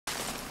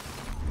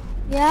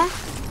Yeah?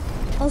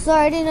 Oh,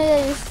 sorry, I didn't know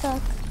that you're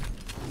stuck.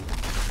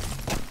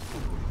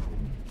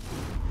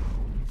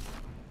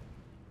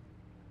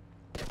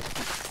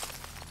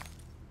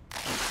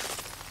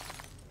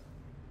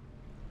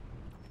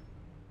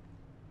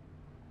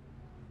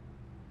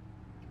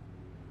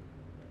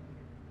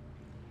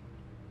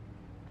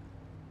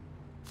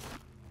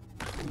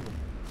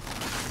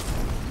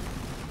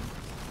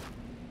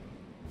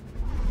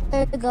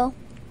 There you go.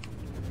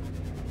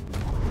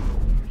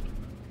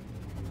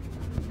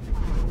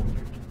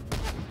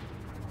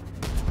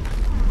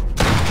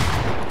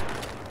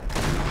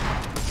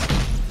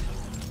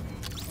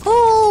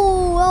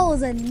 Oh, that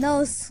was a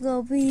no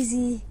scope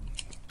easy.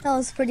 That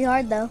was pretty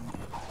hard though.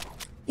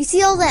 You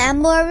see all the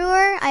ammo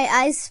everywhere?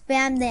 I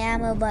spammed the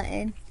ammo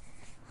button.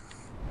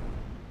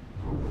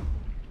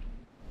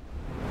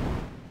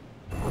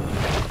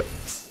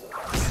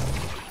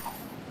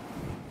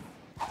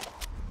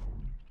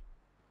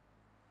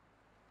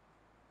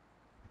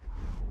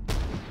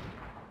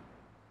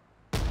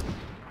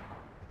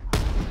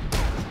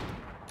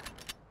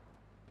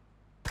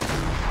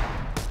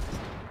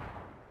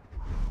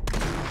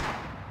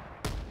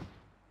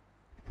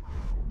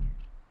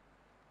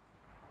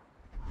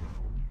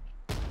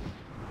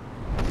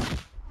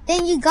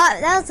 Then you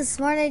got, that was a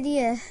smart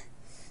idea.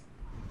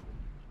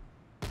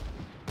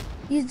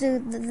 You do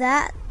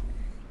that.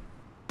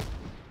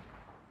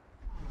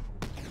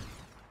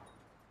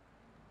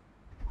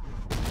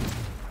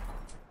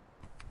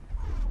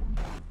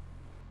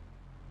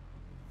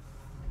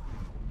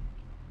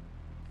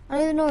 I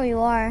don't even know where you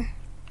are.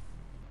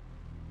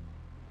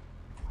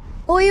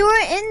 Oh, you were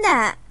in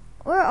that.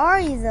 Where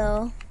are you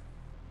though?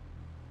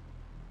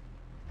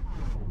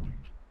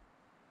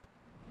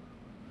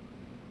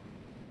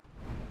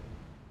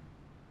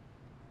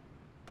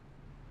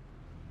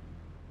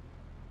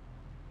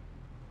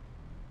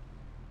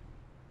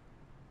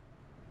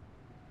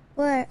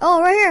 Where?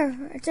 Oh, right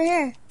here. It's right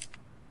here.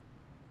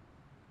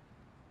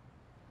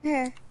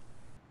 Here.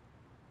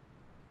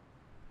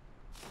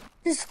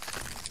 Just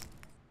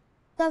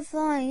stop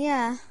flying,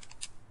 yeah.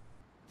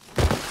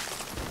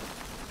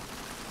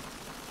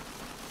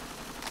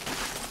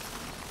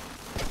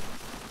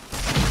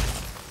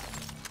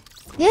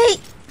 Yay!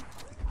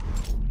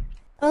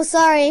 Oh,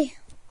 sorry.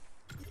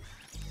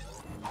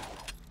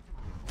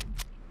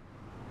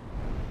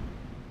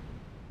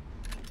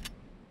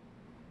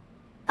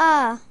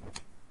 Ah.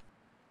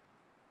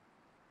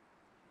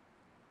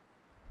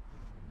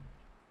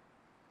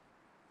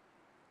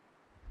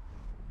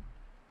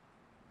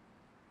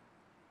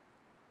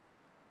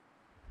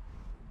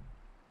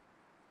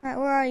 Alright,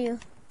 where are you?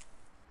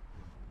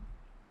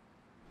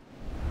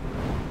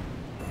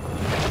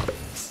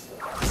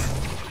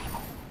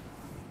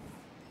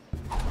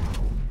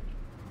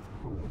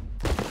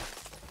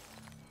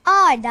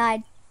 Oh, I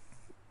died.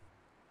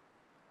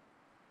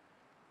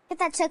 Get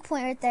that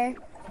checkpoint right there.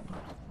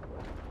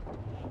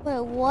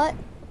 Wait, what?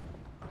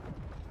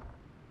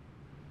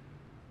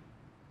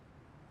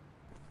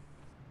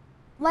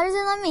 Why does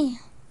it let me?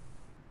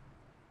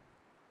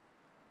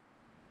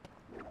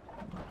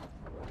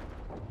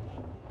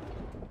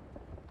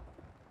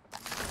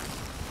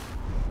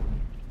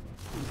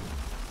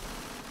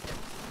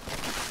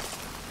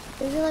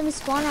 It doesn't let me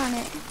spawn on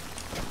it.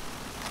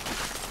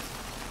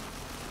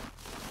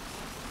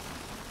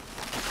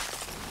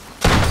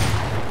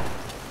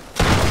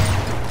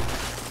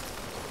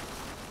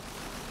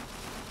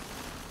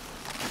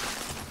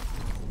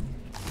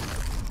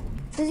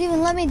 It doesn't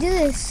even let me do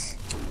this.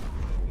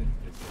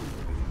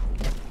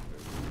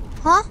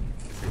 Huh?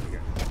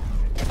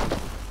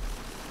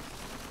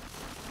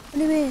 What do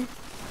you mean?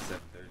 7:30.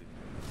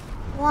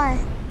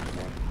 Why?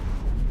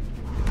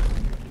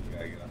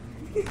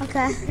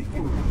 Okay.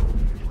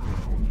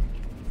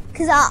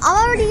 Cause I'm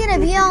already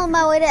gonna be on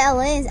my way to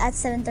LA at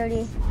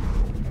 7:30.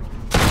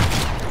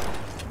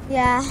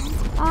 Yeah.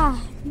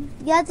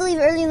 You had to leave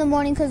early in the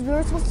morning because we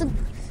were supposed to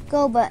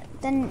go, but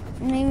then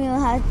maybe we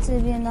had to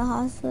be in the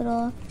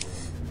hospital,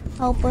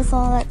 help with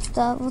all that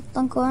stuff with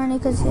Uncle Ernie,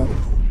 cause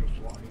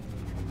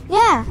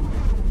yeah,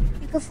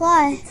 I could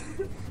fly.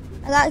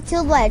 I got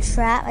killed by a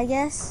trap, I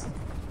guess.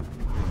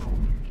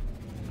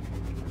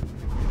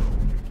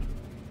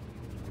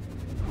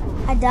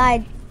 I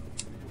died.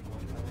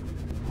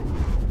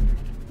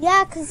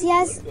 Yeah, cause he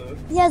has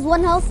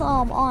 1 health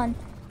on.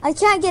 I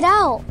can't get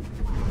out.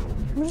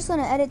 I'm just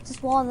gonna edit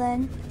this wall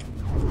then.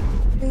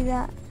 Leave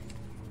that.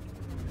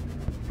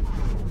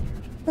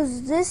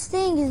 Cause this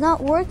thing is not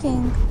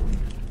working.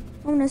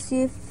 I'm gonna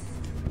see if.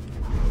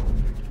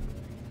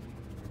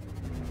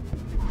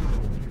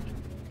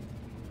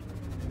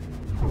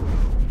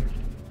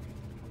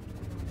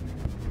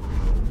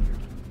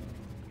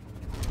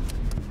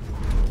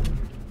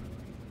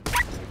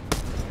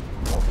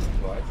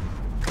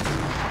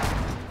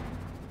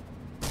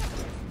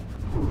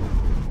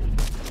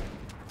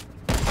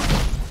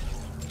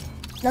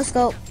 Let's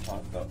go.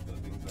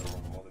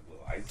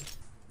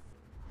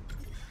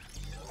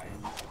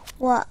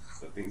 What?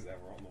 The things that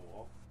were on the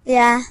wall.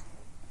 Yeah.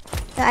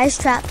 The ice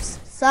traps.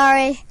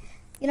 Sorry.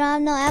 You don't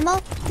have no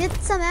ammo? Get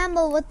some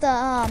ammo with the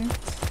on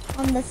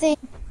the thing.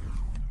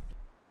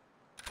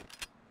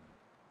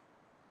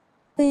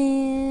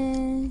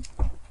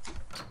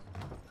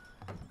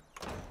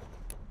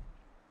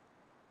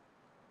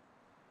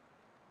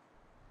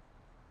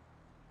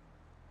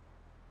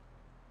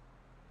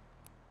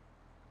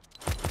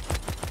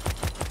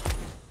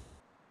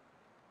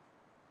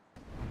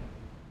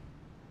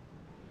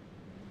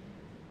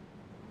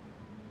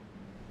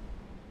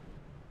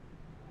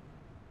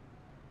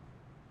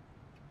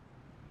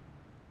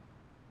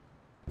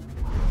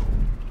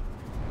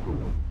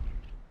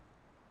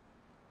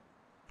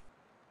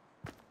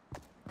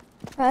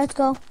 Alright, let's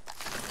go.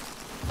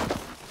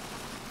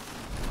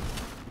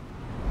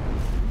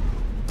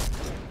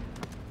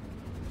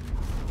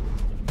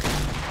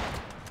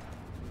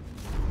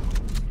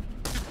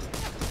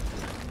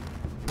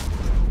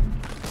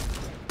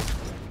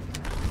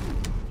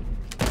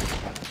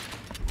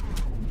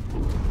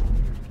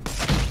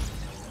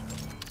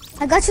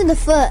 I got you in the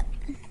foot.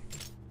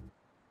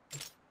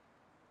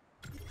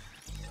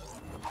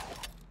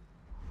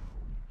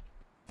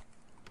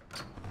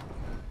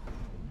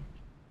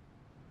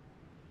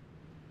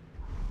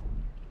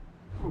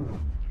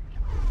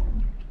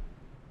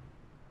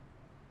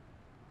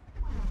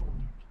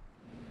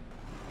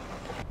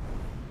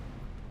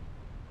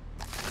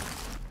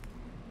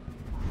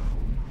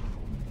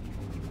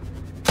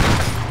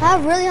 I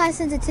have really high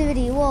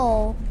sensitivity.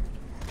 Whoa.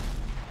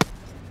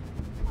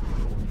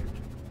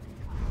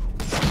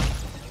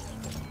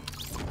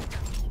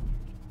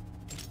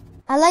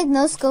 I like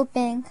no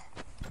scoping.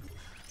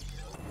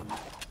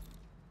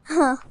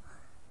 Huh.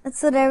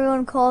 That's what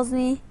everyone calls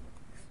me.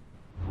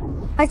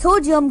 I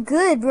told you I'm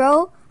good,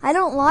 bro. I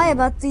don't lie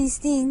about these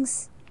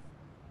things.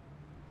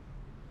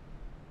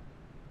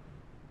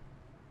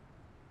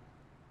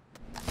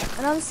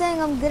 And I'm saying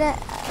I'm good at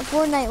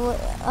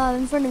Fortnite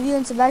in front of you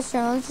and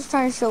Sebastian. I'm just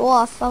trying to show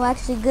off. I'm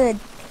actually good.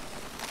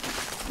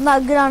 I'm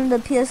not good on the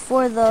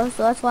PS4 though,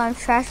 so that's why I'm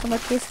trash on the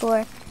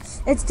PS4.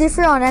 It's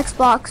different on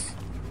Xbox.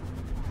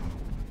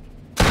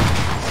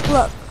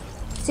 Look,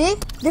 see?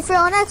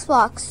 Different on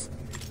Xbox.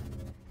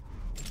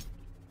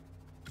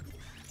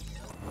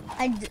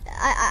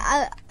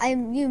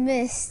 You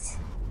missed.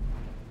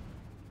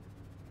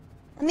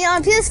 I mean,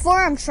 on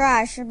PS4 I'm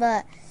trash,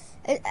 but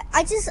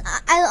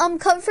I'm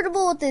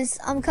comfortable with this.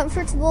 I'm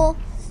comfortable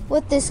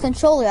with this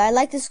controller. I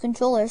like this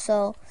controller,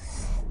 so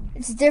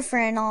it's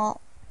different.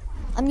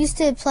 I'm used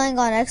to playing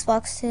on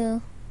Xbox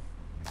too.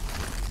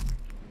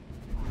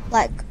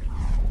 Like,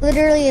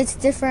 literally, it's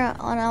different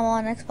on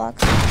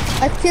Xbox.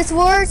 Like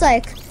PS4 is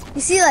like,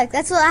 you see, like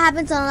that's what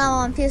happens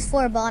on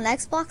PS4, but on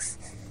Xbox,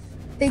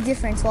 big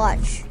difference.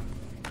 Watch.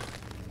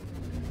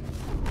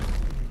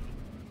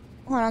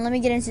 Hold on, let me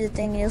get into the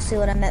thing and you'll see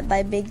what I meant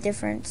by big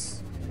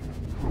difference.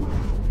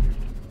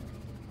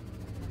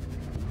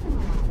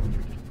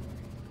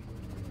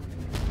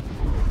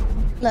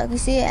 Look, you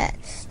see it?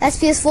 That's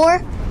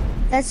PS4.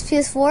 That's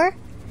PS4.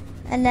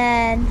 And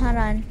then, hold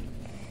on.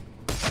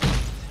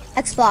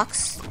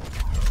 Xbox.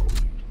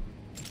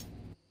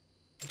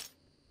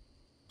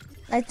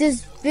 Like,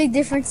 there's big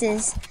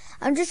differences.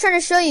 I'm just trying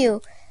to show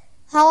you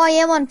how I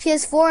am on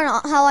PS4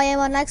 and how I am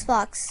on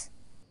Xbox.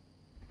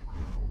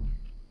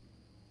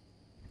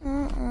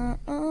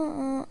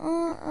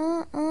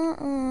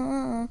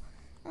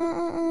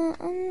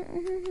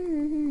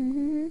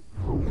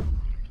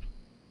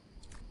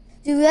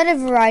 Dude, we had a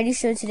variety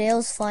show today. It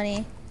was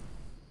funny.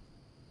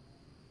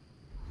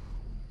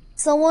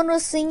 Someone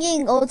was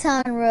singing Old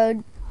Town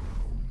Road.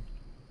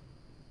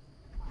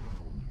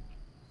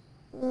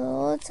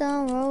 Old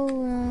Town Road,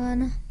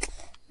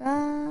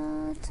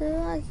 run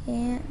till I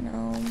can't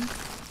know.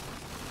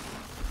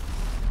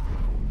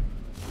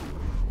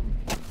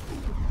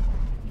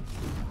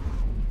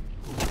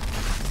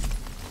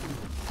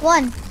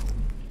 One.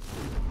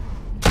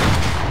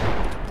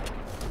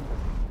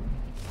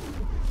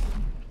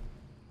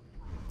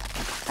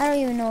 I don't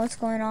even know what's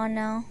going on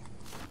now.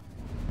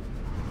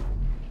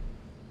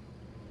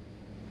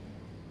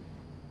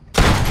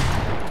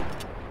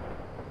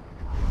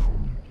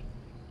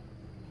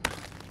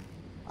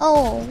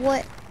 Oh,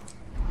 what?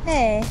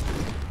 Hey.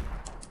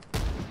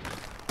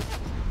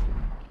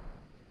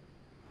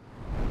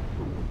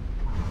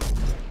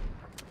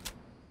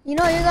 You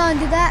know you're gonna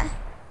do that?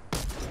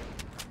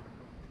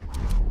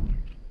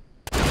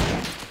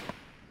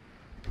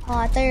 Oh,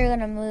 I thought you were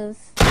gonna move.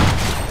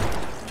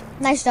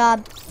 Nice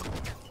job.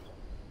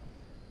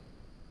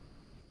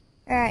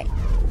 Alright.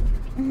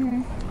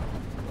 I'm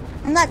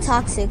not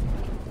toxic.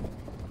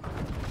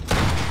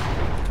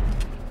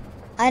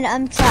 I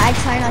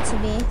try not to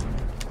be.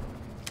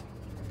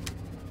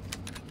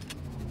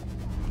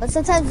 But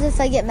sometimes if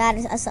I get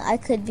mad, I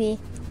could be.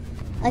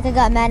 Like I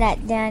got mad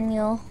at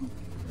Daniel.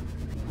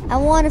 I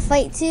want to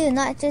fight too,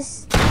 not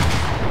just...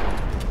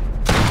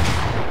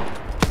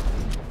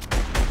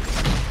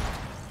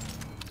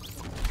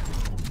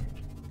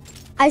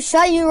 I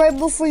shot you right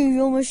before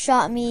you almost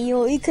shot me.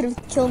 You could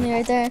have killed me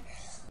right there.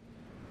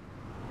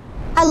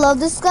 I love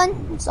this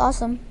gun. It's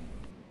awesome.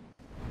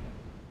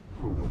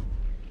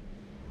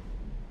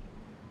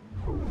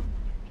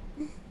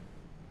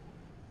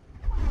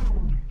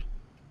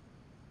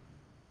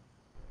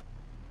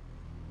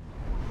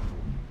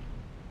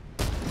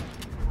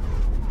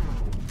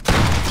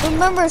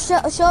 remember,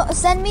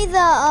 send me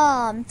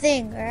the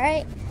thing, all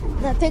right?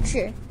 The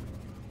picture.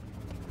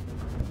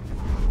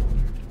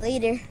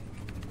 Later.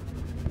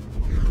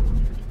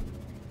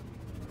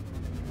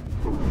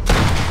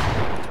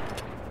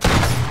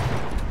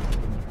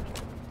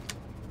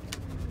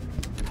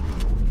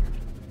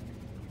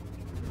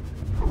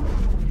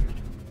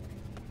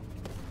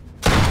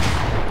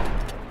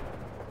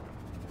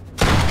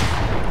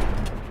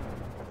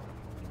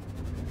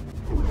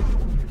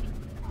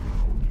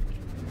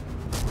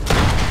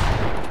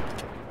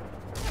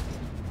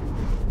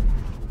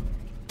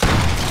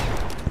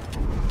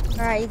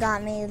 Alright, you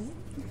got me.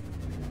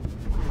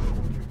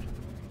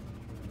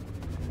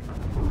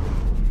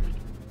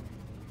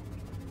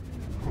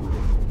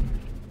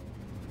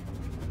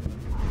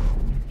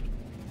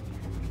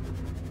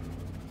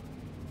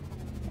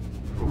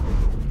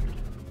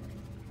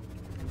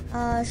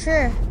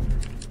 Sure.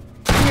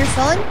 On your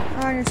phone?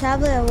 Or on your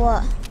tablet or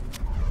what?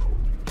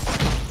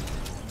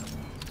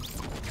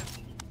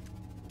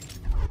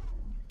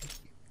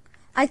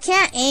 I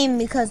can't aim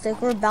because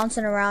like we're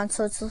bouncing around,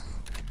 so it's a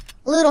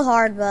little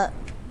hard, but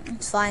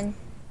it's fine.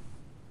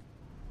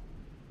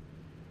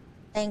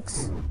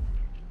 Thanks.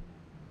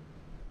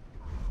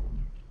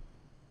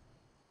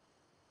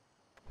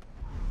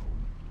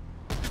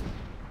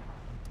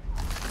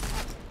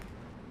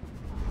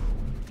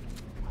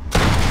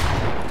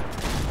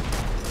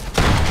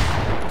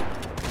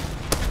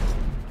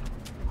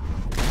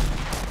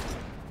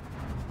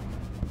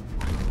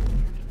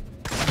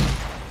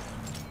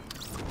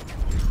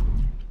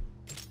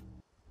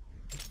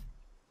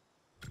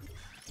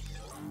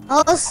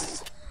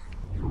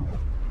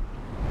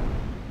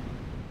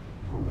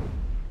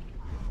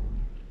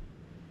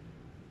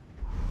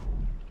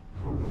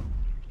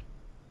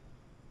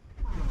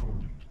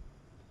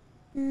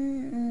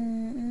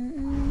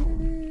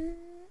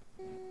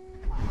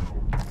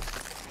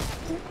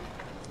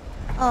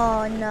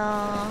 Oh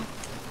no.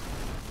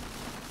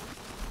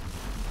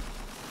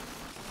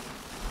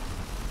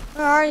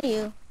 Where are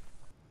you?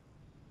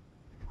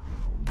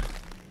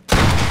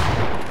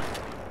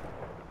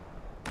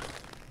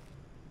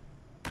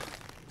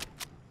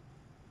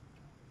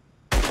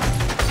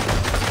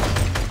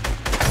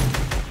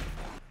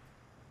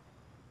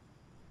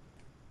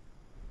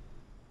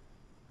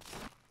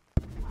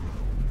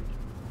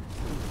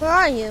 Where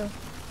are you?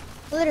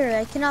 Literally,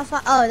 I cannot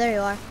find. Oh, there you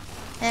are.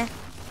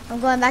 I'm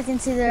going back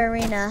into the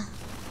arena.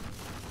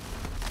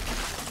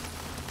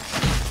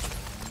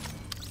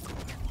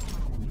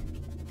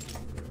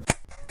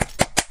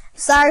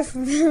 Sorry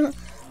for.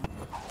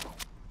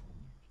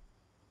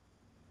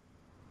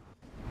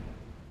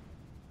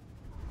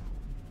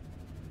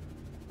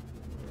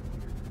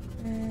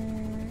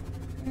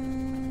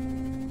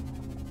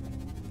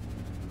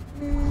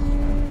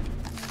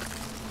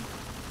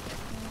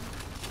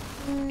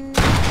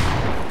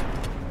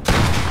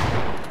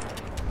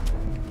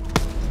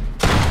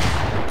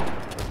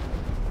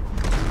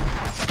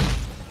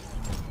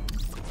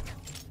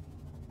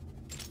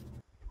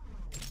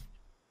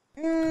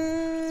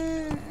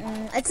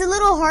 It's a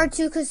little hard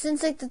too, cause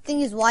since like the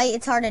thing is white,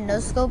 it's hard to no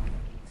scope.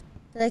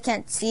 That I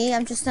can't see.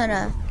 I'm just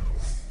like,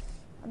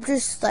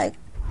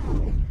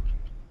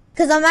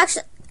 cause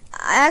I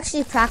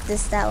actually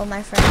practiced that with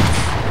my friends,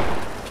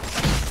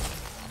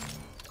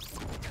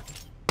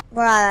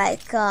 where I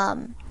like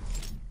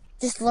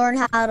just learn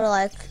how to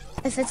like,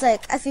 if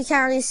you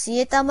can't really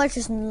see it that much,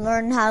 just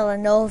learn how to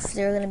know if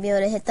they're gonna be able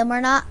to hit them or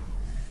not.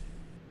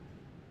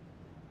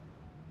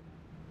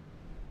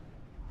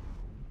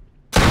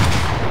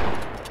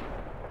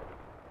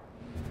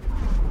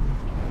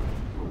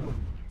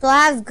 So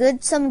I have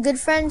some good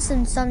friends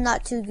and some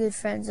not too good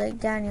friends, like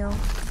Daniel.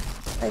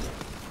 Like,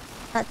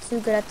 not too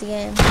good at the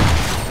game.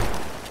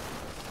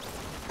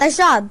 Nice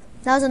job.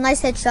 That was a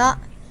nice headshot.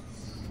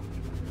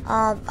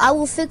 I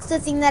will fix the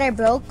thing that I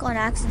broke on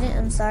accident.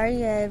 I'm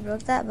sorry I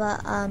broke that,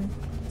 but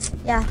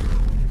yeah.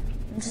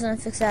 I'm just gonna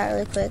fix that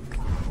really quick.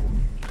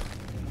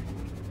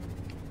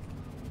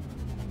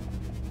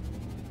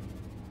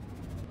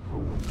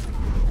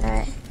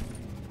 Alright.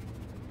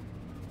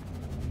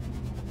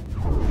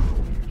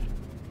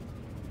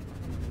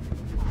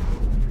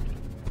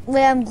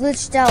 Wait, I'm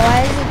glitched out.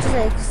 Why is it just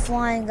like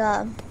flying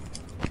up?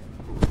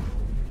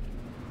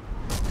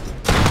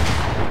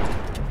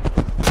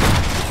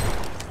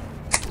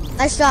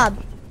 Nice job.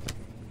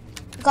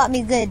 Got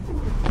me good.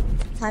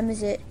 What time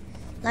is it?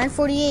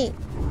 9:48.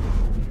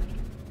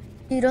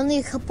 Dude, only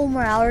a couple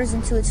more hours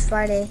until it's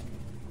Friday.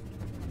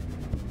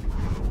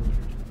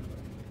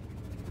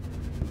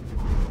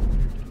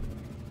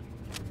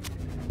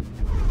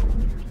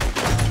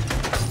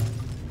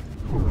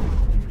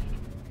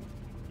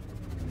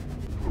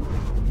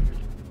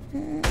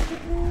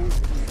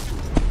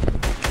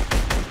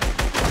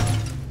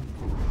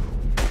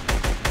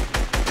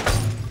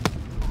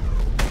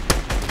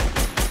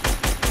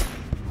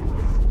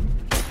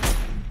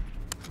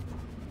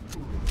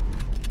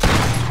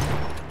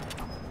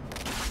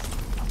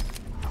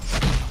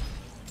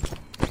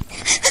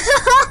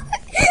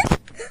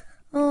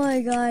 Oh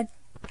my god.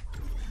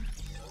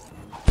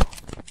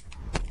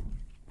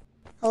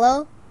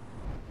 Hello?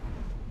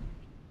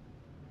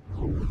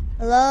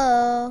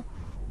 Hello?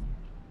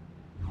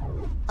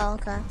 Oh,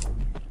 okay.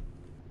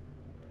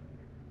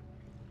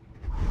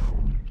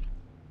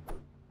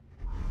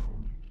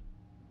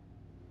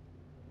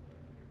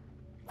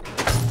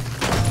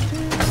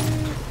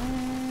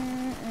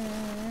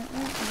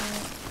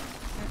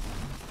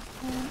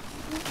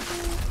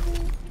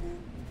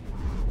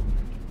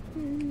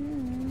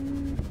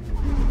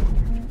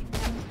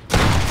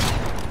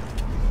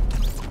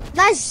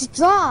 Nice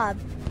job!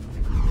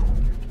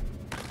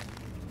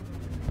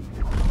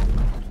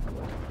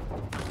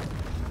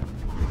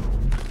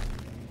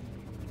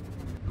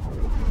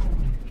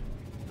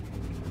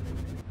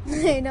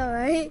 I know,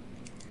 right?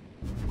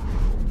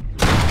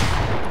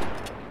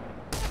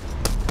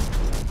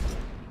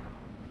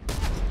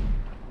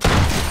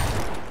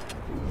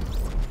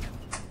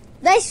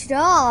 Nice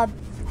job!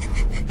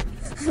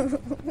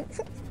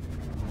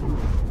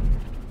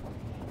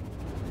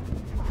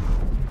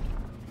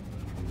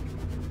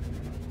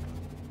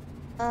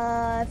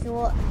 If you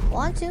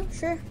want to,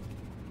 sure.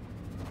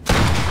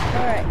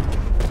 Alright.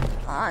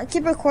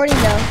 Keep recording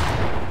though.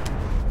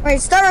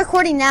 Alright, start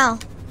recording now.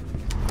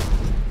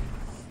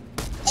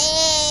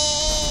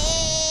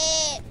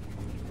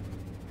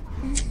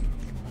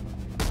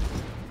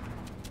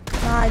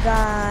 My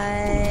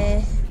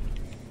God.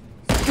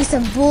 Be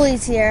some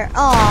bullies here.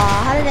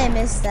 Aw, how did I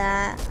miss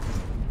that?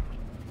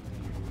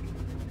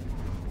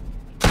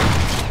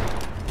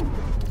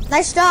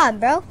 Nice job,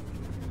 bro.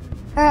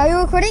 Are you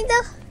recording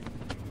though?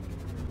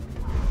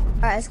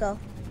 Alright, let's go.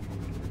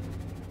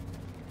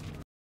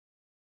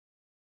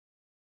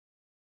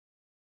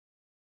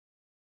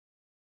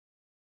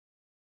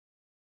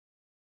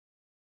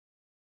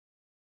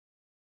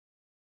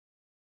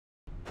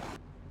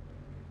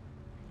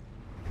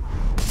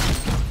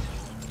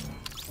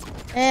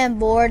 I am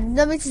bored.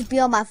 Let me just be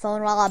on my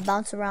phone while I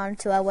bounce around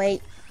until I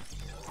wait.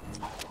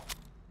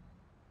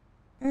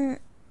 I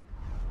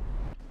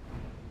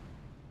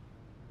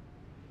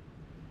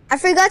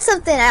forgot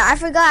something. I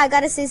forgot. I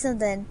gotta say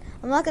something.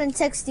 I'm not gonna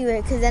text you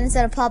it because then it's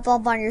gonna pop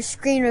up on your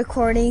screen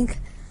recording.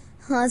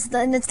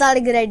 And it's not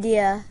a good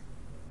idea.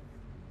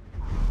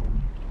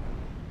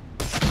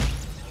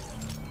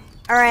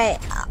 Alright.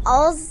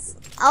 I was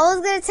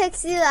gonna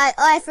text you.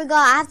 I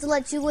forgot. I have to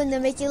let you win to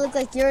make you look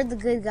like you're the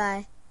good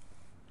guy.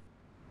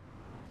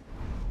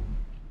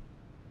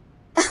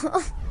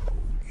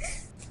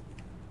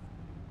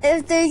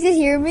 If they can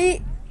hear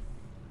me.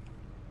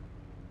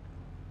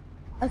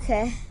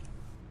 Okay.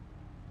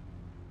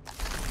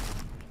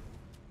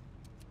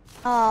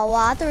 Oh, well,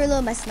 I have to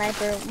reload my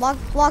sniper.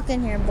 Walk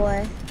in here,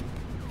 boy.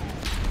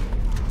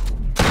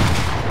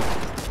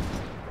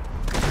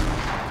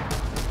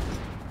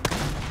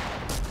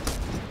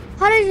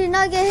 How did you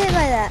not get hit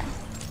by that?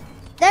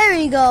 There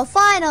you go,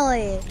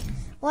 finally.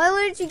 Why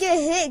wouldn't you get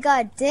hit?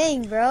 God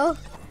dang, bro.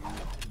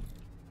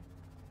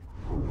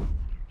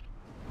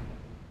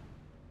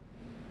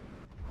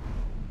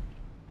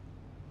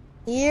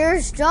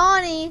 Here's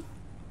Johnny.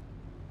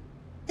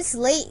 It's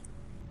late.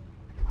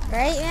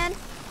 Right, man?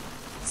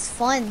 It's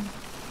fun.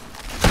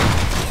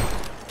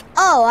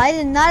 Oh, I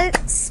did not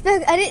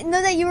expect. I didn't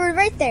know that you were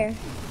right there.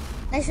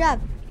 Nice job.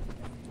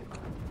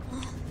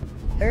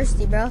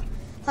 Thirsty, bro.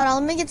 Hold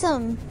on, let me get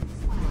some.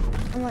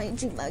 I'm gonna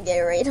drink my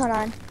Gatorade. Hold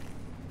on.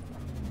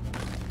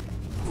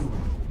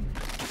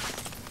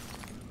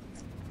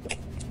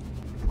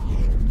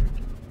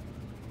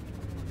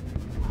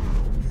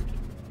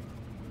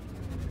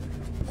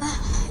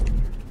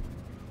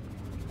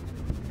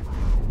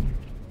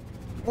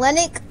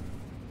 Lennox.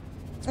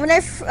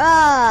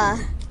 I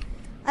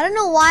don't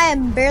know why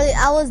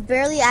I was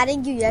barely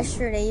adding you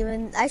yesterday.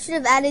 Even I should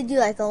have added you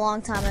like a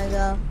long time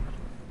ago.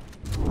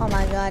 Oh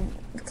my God,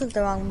 I clicked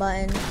the wrong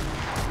button.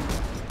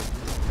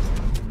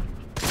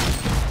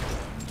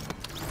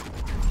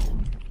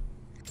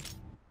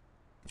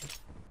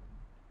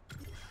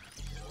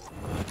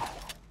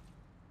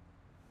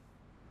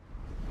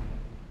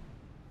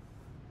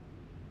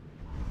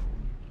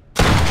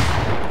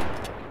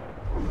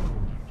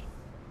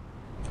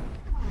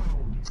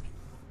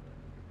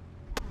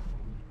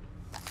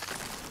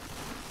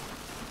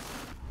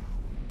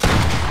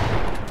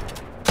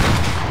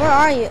 Where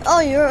are you?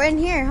 Oh, you're in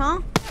here, huh?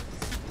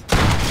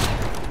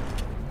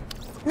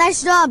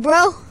 Nice job,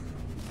 bro.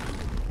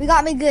 You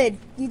got me good.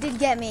 You did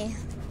get me.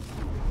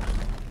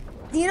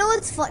 Do you know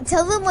what's fun?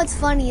 Tell them what's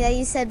funny that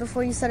you said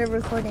before you started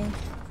recording.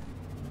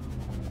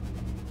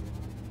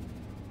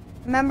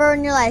 Remember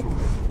when you're like,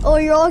 oh,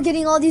 you're all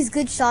getting all these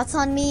good shots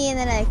on me, and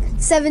then like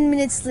 7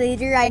 minutes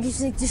later, I just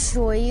like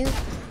destroy you.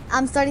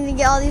 I'm starting to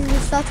get all these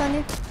good shots on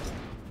you.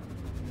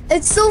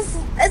 It's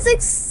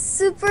like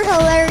super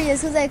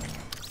hilarious because like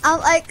I'm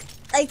like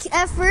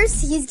at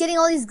first he's getting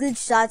all these good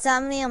shots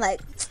at me. I'm like,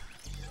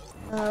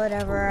 oh,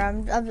 whatever.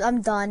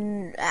 I'm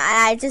done.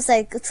 I just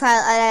like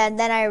try, and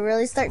then I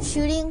really start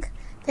shooting,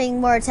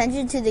 paying more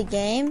attention to the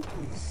game,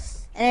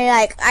 and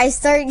like I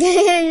start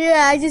getting,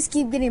 I just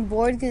keep getting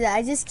bored because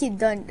I just keep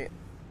done.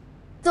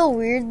 So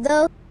weird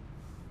though.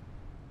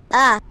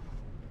 Ah.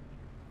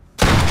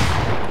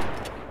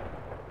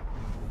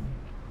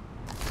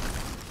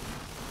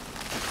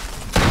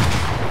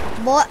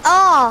 Boy,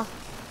 oh!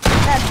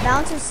 That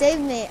bouncer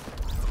saved me.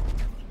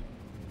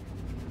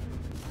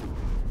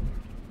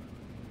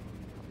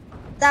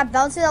 That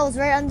bouncer that was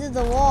right under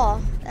the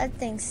wall. That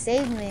thing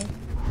saved me.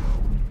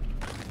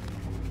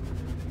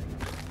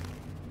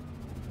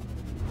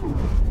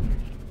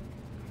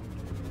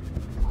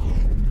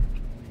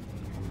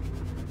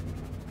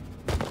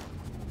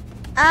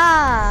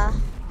 Ah!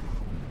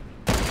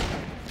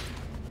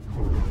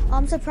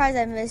 I'm surprised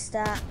I missed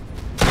that.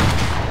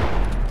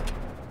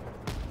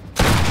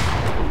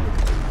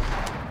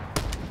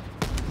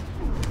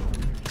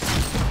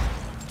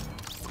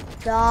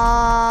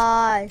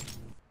 Die.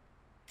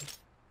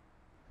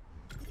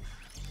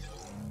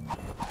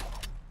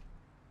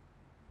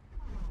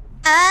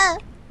 Ah!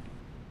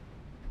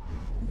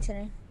 I'm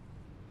kidding.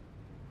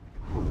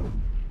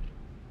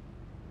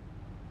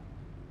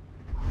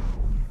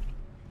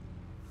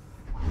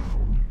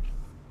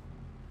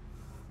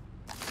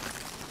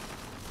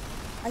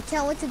 I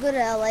can't wait to go to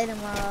LA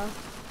tomorrow.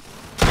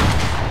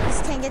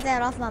 Just can't get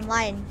that off my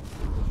mind.